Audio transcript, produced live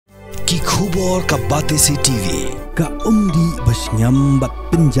ki khubor ka Batesi TV ka umdi basnyambat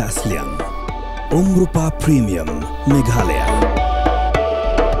penjasliang Umrupa Premium Meghalaya.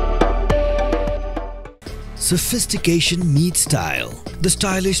 Sophistication meets style. The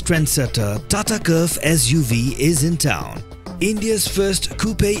stylish trendsetter Tata Curve SUV is in town. India's first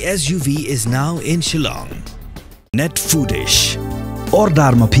coupe SUV is now in Shillong. Net Foodish.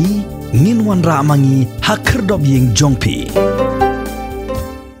 Ordar mapi nginwan ramangi hakerdob ying jongpi.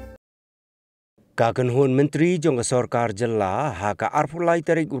 Kakenhun Menteri Jongga Sorkar jela haka arpulai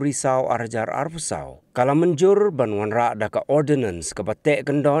tarik urisau arjar arpusau. Kala Mynjur banwan ra daka Ordinance ke batek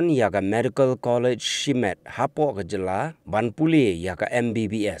Kyndon yaga Medical College Shimet hapo ke jela ban puli yaga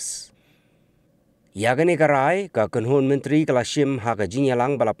MBBS. Yaga ni karai kakenhun Menteri kala Shim haka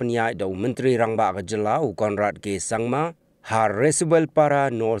jinyalang bala penyai dau Menteri rangba ke jela u Konrad ke Sangma har Resubel para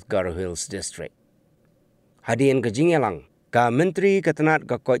North Garo Hills District. Hadian ke jinyalang ka Menteri Ketenat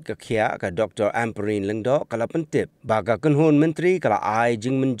ka Kot ka Khia ka Dr. Amperin Lengdo kala pentip baga kenhun Menteri kala ai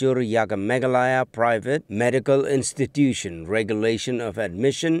jing Mynjur yaga Meghalaya Private Medical Institution Regulation of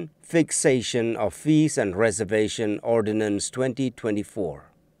Admission, Fixation of Fees and Reservation Ordinance 2024.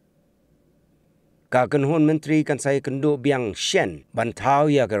 Ka kenhun Menteri kan saya kendo biang Shen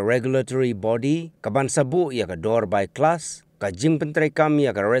bantau yaga regulatory body ka ban sabu yaga door by class ka jing pentrai kami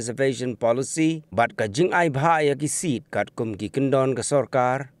ya ka reservation policy bat ka jing ai bha ya ki seat kat kum ki Kyndon ka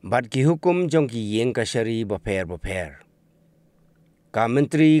Sorkar bat ki hukum jong ki yeng ka shari bapher ka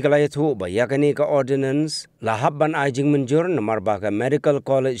Menteri kalaya thu ba ya ka ni ka ordinance lahab ban ai jing Mynjur namar ba ka Medical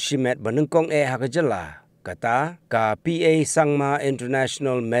College Shimet banengkong ha ka jela kata ka PA Sangma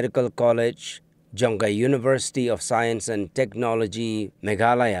International Medical College jong ka University of Science and Technology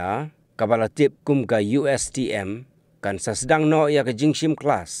Meghalaya kabalatip kum ka USTM kan sa sedang no ya ke jingshim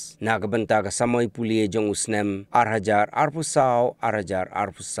kelas na kebenta ke samoi pulie jong usnem arhajar arpusau arhajar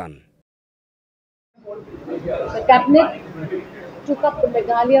arpusan. The cabinet took up the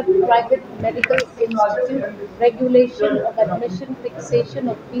Meghalaya Private Medical Institute Regulation of Admission, Fixation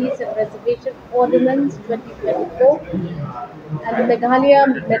of Fees and Reservation Ordinance 2024 and the Meghalaya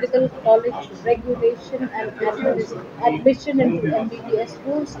Medical College Regulation and Admission into MBBS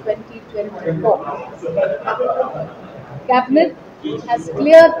Rules 2024. Cabinet has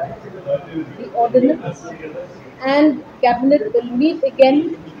cleared the ordinance and Cabinet will meet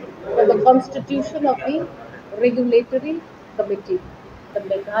again for the constitution of the regulatory committee. The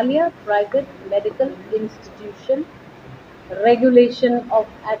Meghalaya Private Medical Institution Regulation of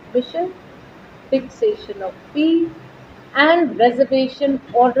Admission, Fixation of Fee and Reservation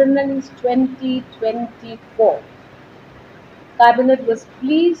Ordinance 2024. Cabinet was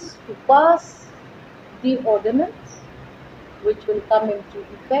pleased to pass the ordinance which will come into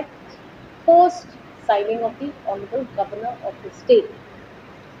effect post signing of the Honorable Governor of the state.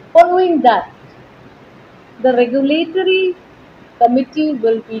 Following that, the regulatory committee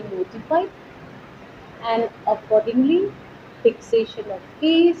will be notified and accordingly fixation of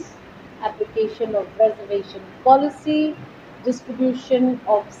fees, application of reservation policy, distribution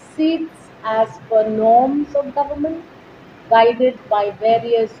of seats as per norms of government, guided by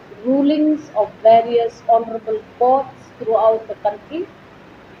various rulings of various honorable courts throughout the country.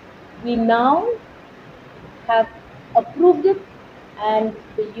 We now have approved it and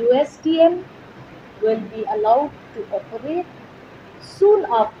the USTM will be allowed to operate soon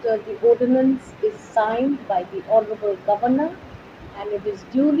after the ordinance is signed by the Honorable Governor and it is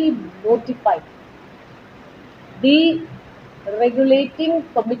duly notified. The regulating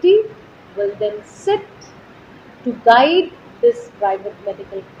committee will then sit to guide this private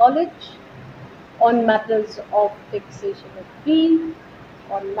medical college on matters of fixation of fee,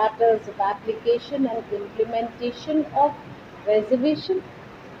 on matters of application and implementation of reservation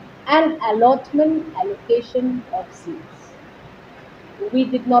and allocation of seats. We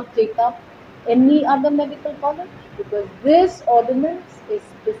did not take up any other medical college because this ordinance is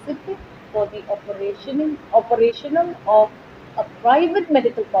specific for the operational of a private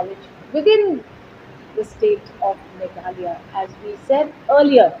medical college within the state of Meghalaya. As we said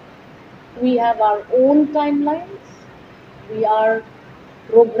earlier, we have our own timelines. We are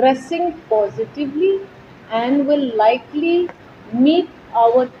progressing positively and will likely meet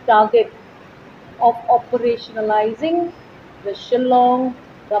our target of operationalizing the Shillong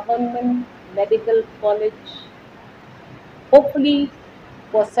Government Medical College, hopefully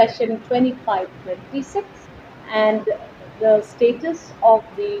for session 25-26, and the status of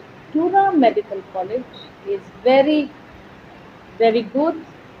the Tura Medical College is very, very good.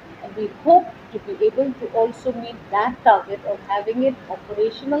 And we hope to be able to also meet that target of having it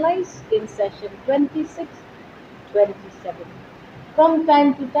operationalized in session 26-27. From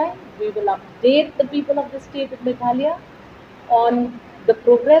time to time, we will update the people of the state of Meghalaya on the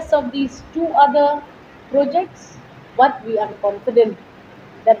progress of these two other projects, but we are confident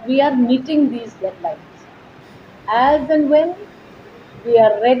that we are meeting these deadlines. As and when we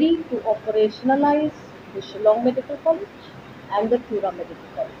are ready to operationalize the Shillong Medical College and the Tura Medical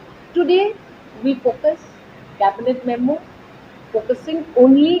College. Today, we focus cabinet memo focusing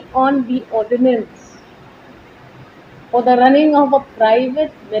only on the ordinance for the running of a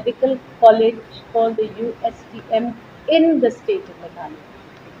private medical college called the USTM in the state of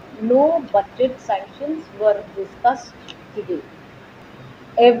Meghalaya. No budget sanctions were discussed today.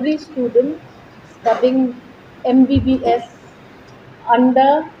 Every student studying MBBS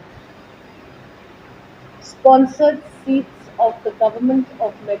under sponsored seats of the government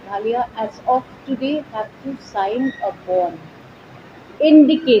of Meghalaya as of today have to sign a bond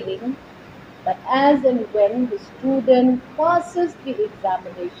indicating that as and when the student passes the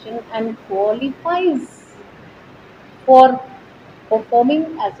examination and qualifies for performing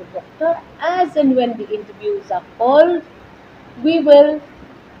as a doctor, as and when the interviews are called, we will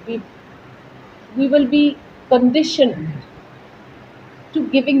be we will be conditioned to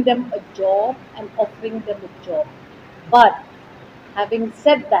giving them a job and offering them a job. But having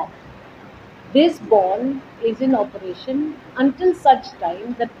said that, this bond is in operation until such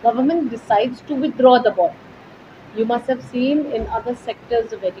time that government decides to withdraw the bond. You must have seen in other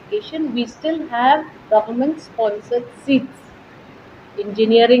sectors of education, we still have government sponsored seats.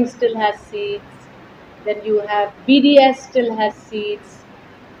 Engineering still has seats, then you have BDS still has seats,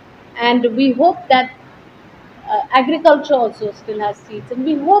 and we hope that agriculture also still has seats, and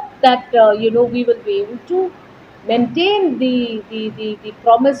we hope that we will be able to maintain the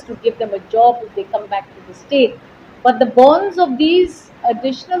promise to give them a job if they come back to the state. But the bonds of these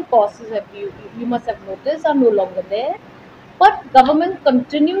additional courses, you must have noticed, are no longer there. But government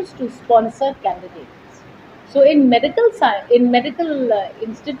continues to sponsor candidates. So in medical science, in medical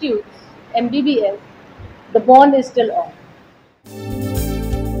institutes, MBBS, the bond is still on.